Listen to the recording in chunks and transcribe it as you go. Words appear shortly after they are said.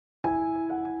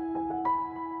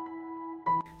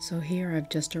So here I've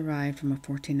just arrived from a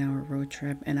 14-hour road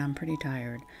trip and I'm pretty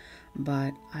tired,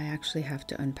 but I actually have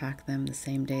to unpack them the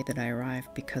same day that I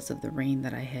arrived because of the rain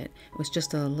that I hit. It was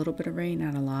just a little bit of rain,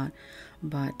 not a lot,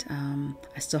 but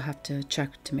I still have to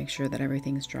check to make sure that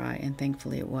everything's dry, and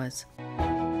thankfully it was.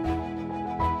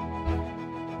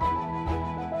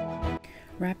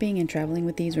 Wrapping and traveling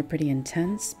with these were pretty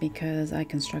intense because I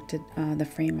constructed the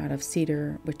frame out of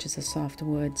cedar, which is a soft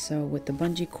wood. So with the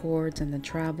bungee cords and the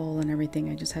travel and everything,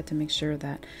 I just had to make sure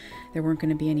that there weren't going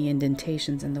to be any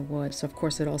indentations in the wood. So of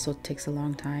course it also takes a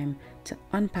long time to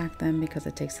unpack them because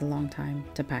it takes a long time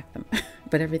to pack them.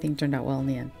 But everything turned out well in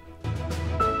the end.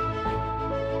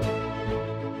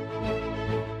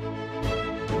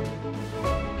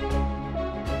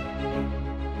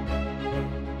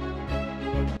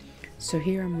 So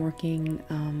here I'm working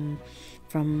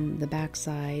from the back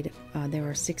side. There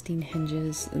are 16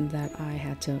 hinges that I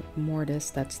had to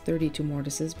mortise. That's 32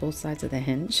 mortises, both sides of the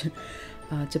hinge,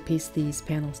 to piece these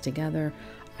panels together.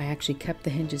 I actually kept the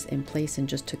hinges in place and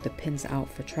just took the pins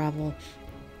out for travel.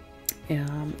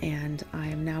 And I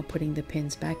am now putting the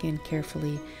pins back in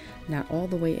carefully, not all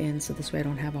the way in, so this way I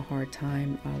don't have a hard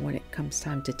time when it comes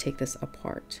time to take this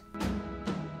apart.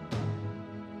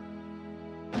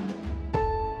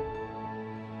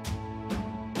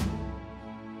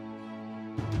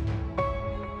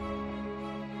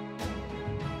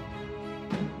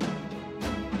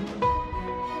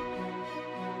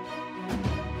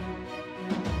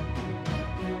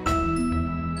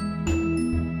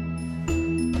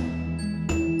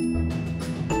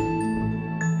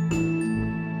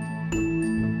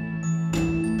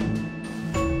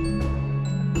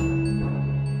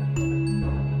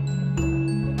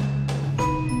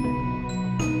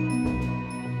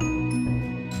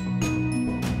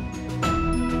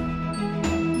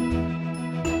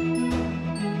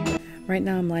 Right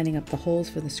now I'm lining up the holes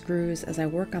for the screws. As I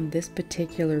work on this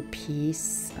particular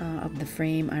piece of the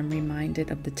frame, I'm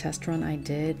reminded of the test run I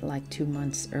did like 2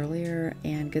 months earlier,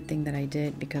 and good thing that I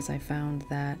did because I found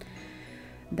that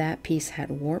that piece had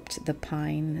warped. The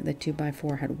pine, the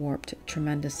 2x4 had warped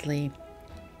tremendously,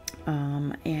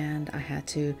 and I had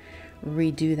to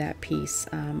redo that piece.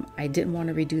 I didn't want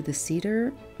to redo the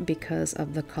cedar because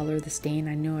of the color of the stain.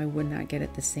 I knew I would not get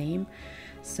it the same.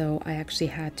 So I actually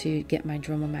had to get my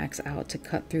Dremel Max out to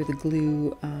cut through the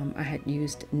glue. I had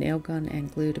used nail gun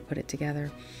and glue to put it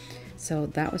together. So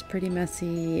that was pretty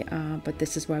messy, but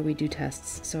this is why we do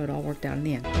tests. So it all worked out in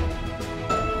the end.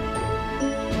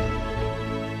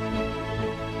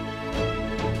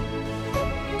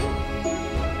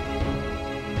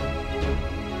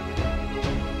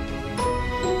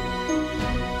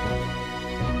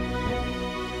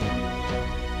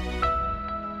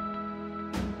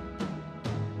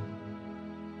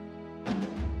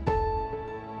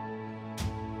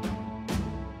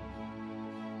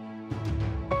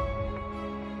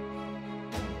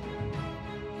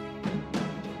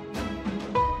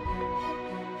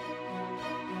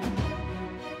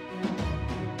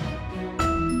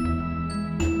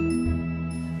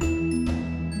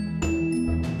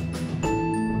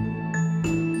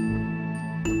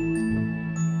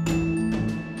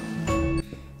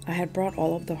 I had brought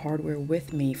all of the hardware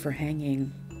with me for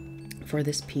hanging for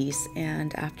this piece,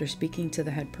 and after speaking to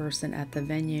the head person at the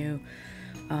venue,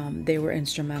 they were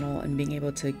instrumental in being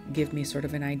able to give me sort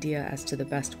of an idea as to the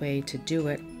best way to do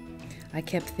it. I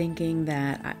kept thinking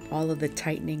that all of the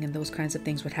tightening and those kinds of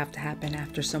things would have to happen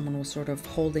after someone was sort of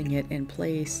holding it in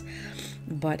place,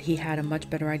 but he had a much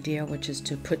better idea, which is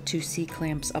to put 2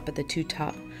 C-clamps up at the 2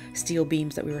 top steel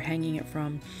beams that we were hanging it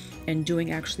from, and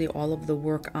doing actually all of the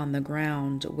work on the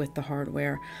ground with the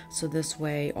hardware. So this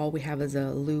way all we have is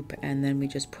a loop and then we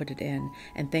just put it in,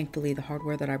 and thankfully the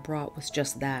hardware that I brought was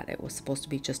just that. It was supposed to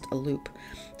be just a loop.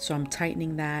 So I'm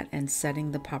tightening that and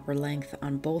setting the proper length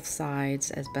on both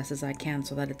sides as best as I can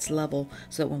so that it's level,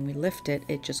 so that when we lift it,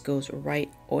 it just goes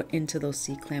right into those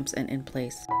C-clamps and in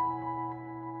place.